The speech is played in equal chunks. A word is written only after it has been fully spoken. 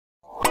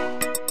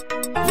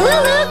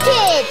Lulu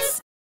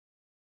Kids!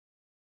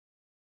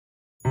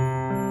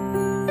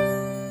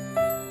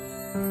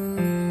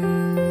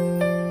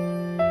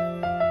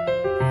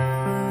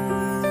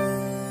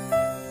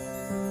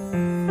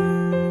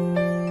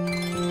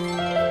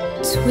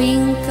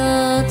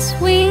 Twinkle,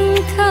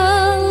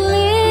 twinkle,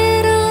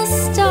 little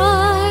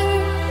star,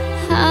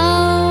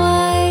 how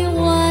I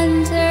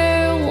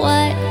wonder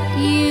what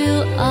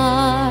you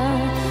are.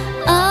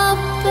 Up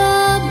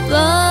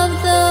above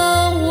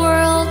the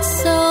world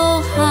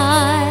so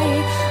high,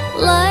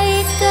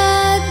 like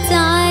a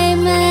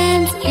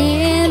diamond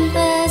in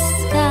the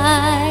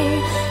sky.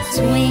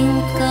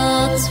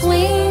 Twinkle,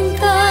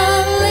 twinkle,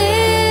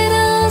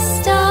 little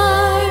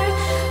star,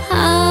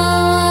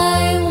 how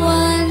I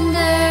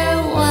wonder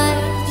what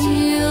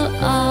you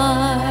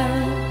are.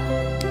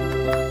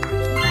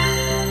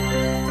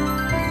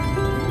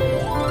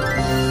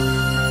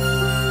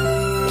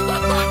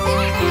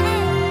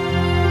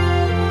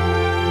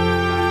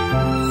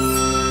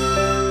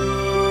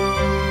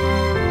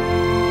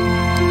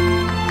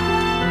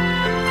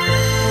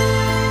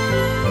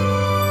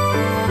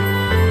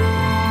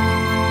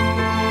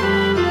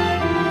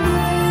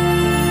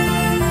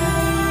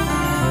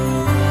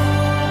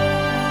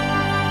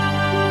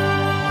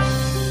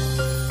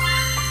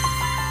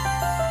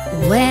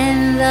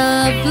 When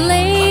the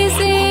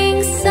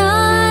blazing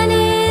sun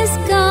is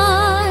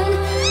gone,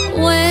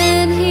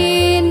 when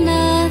he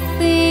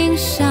nothing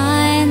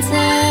shines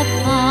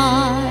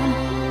upon,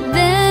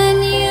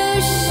 then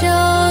you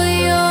show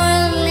your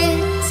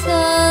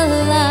little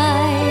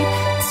light.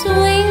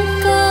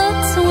 Twinkle,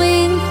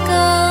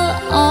 twinkle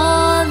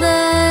all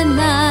the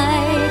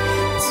night.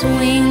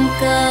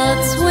 Twinkle,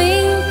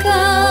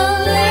 twinkle,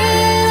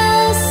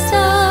 little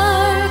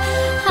star,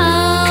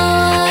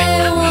 how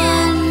I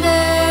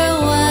wonder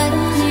what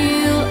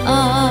you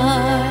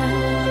are.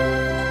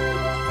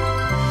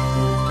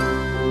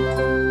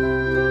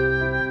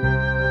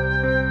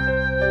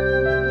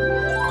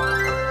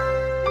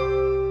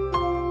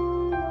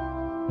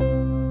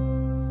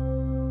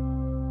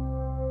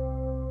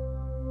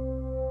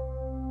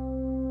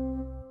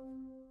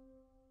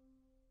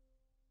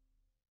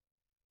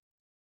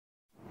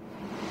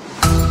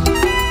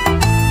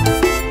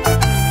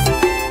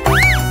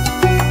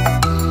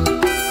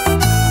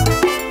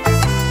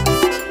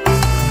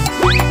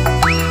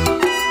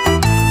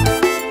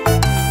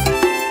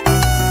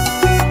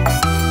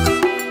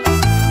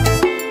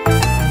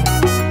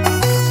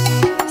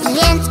 The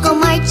ants go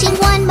marching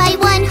one by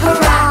one,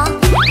 hurrah,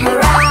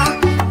 hurrah.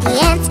 The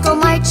ants go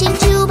marching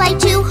two by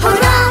two,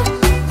 hurrah,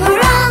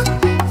 hurrah.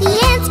 The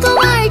ants go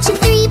marching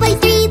three by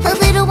three, the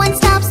little one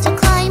stops to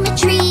climb a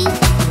tree.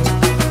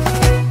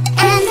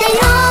 And they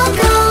all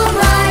go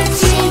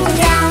marching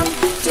down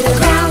to the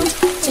ground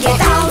to get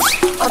out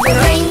of the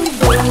rain.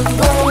 Boom,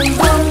 boom,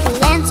 boom.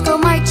 The ants go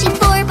marching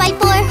four by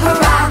four,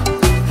 hurrah,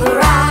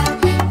 hurrah.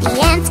 The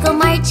ants go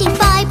marching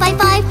five by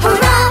five,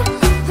 hurrah,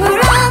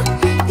 hurrah.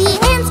 The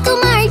ants go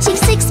marching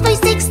six by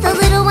six, the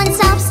little one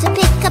stops to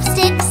pick up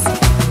sticks.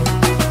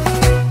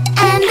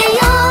 And they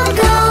all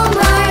go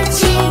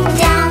marching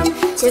down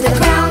to the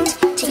ground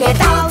to get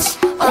out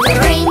of the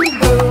rain.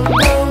 Boom,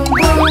 boom,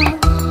 boom.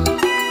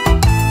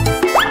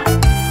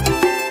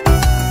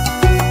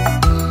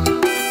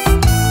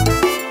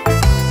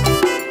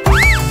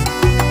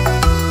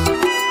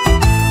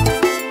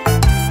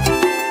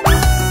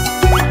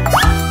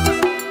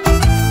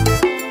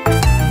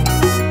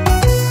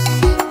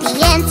 The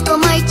ants go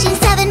marching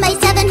seven by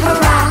seven,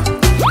 hurrah,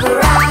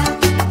 hurrah.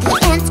 The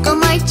ants go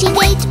marching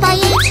eight by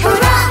eight,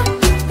 hurrah,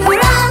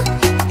 hurrah.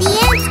 The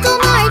ants go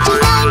marching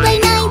nine by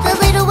nine, the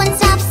little one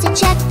stops to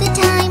check the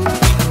time.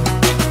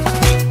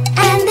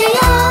 And they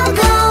all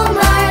go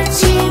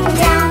marching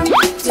down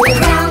to the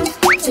ground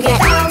to get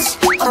out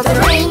of the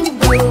rain.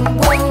 Boom,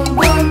 boom,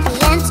 boom. The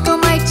ants go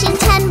marching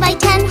 10 by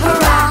 10,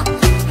 hurrah,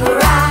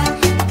 hurrah.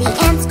 The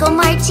ants go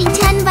marching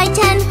 10 by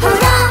 10,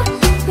 hurrah,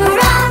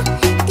 hurrah.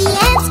 The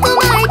ants go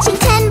marching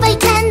 10 by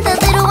 10, the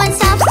little one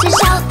stops to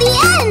shout the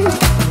end.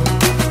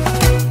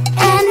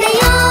 And they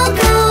all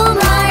go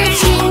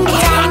marching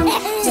down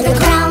to the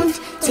ground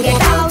to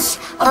get out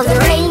of the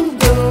rain.